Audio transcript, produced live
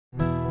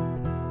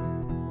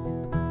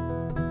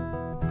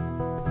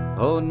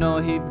Oh no,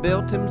 he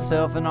built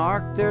himself an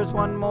ark, there's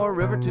one more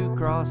river to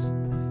cross.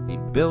 He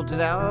built it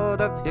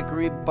out of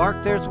hickory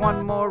bark, there's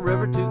one more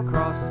river to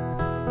cross.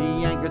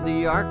 He anchored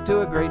the ark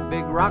to a great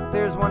big rock,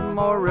 there's one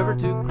more river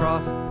to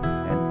cross.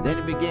 And then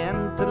he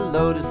began to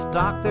load his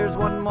stock, there's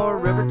one more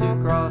river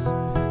to cross.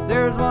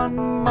 There's one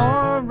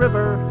more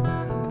river,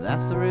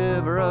 that's the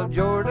river of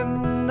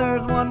Jordan.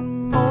 There's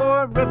one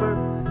more river,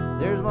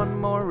 there's one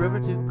more river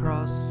to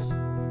cross.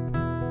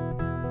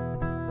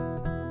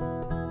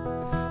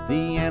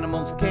 The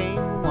animals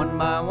came one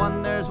by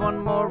one, there's one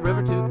more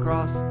river to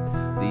cross.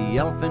 The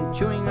elephant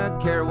chewing a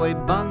caraway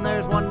bun,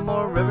 there's one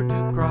more river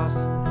to cross.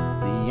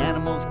 The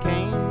animals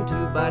came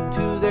two by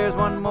two, there's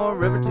one more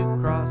river to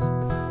cross.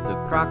 The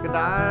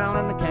crocodile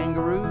and the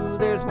kangaroo,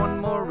 there's one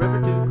more river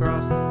to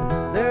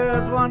cross.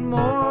 There's one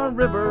more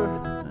river,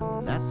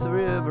 and that's the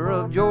river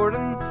of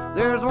Jordan.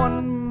 There's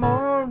one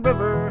more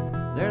river,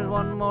 there's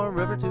one more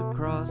river to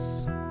cross.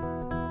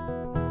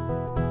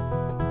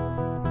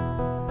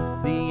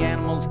 The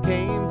animals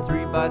came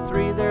three by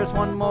three, there's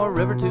one more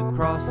river to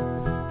cross.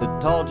 The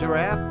tall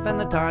giraffe and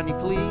the tiny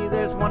flea,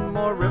 there's one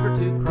more river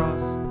to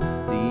cross.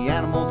 The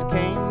animals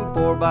came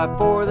four by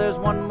four, there's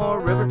one more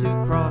river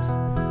to cross.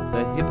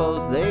 The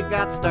hippos, they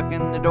got stuck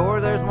in the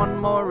door, there's one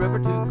more river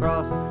to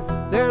cross.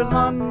 There's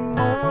one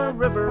more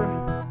river,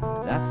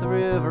 that's the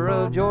river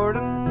of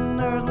Jordan.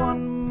 There's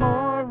one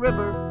more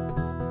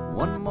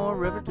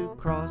river to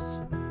cross.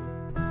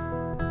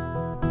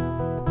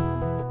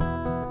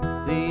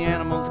 The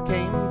animals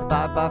came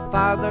five by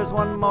five, there's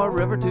one more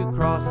river to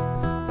cross.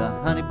 The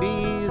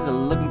honeybees are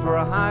looking for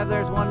a hive,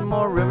 there's one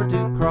more river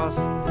to cross.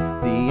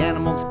 The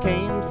animals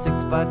came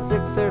six by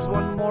six, there's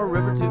one more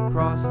river to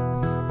cross.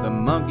 The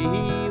monkey,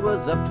 he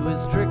was up to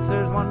his tricks,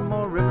 there's one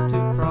more river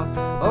to cross.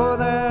 Oh,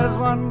 there's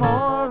one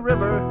more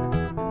river,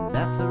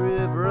 that's the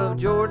river of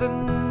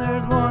Jordan.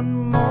 There's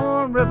one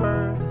more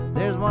river,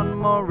 there's one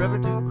more river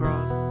to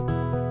cross.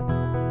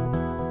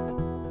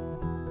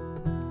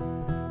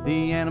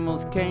 The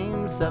animals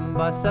came seven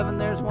by seven,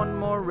 there's one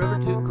more river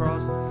to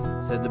cross.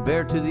 Said the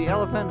bear to the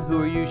elephant,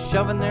 who are you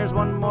shoving? There's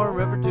one more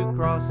river to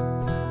cross.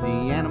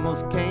 The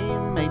animals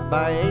came eight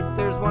by eight,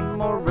 there's one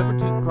more river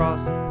to cross.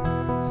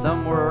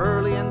 Some were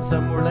early and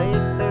some were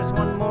late, there's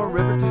one more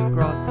river to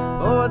cross.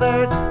 Oh,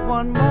 there's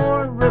one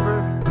more river,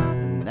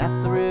 and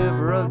that's the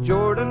river of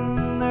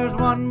Jordan. There's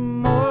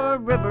one more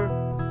river,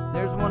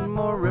 there's one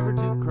more river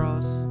to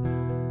cross.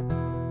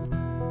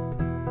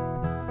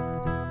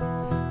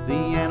 The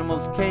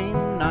animals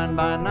came nine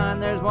by nine,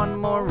 there's one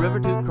more river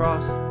to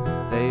cross.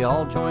 They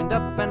all joined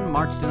up and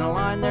marched in a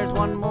line, there's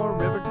one more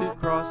river to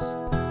cross.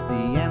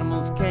 The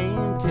animals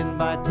came 10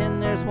 by 10,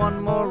 there's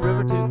one more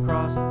river to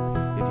cross.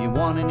 If you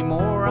want any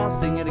more, I'll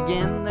sing it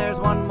again, there's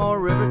one more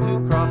river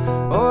to cross.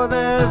 Oh,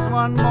 there's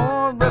one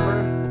more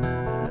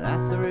river,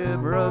 that's the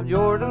river of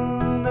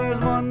Jordan. There's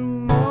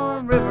one more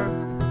river,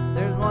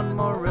 there's one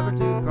more river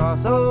to cross.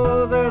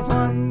 Oh, there's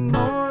one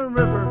more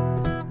river,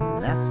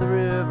 that's the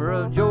river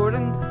of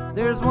Jordan.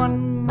 There's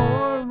one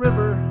more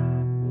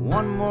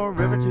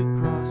river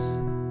to cross.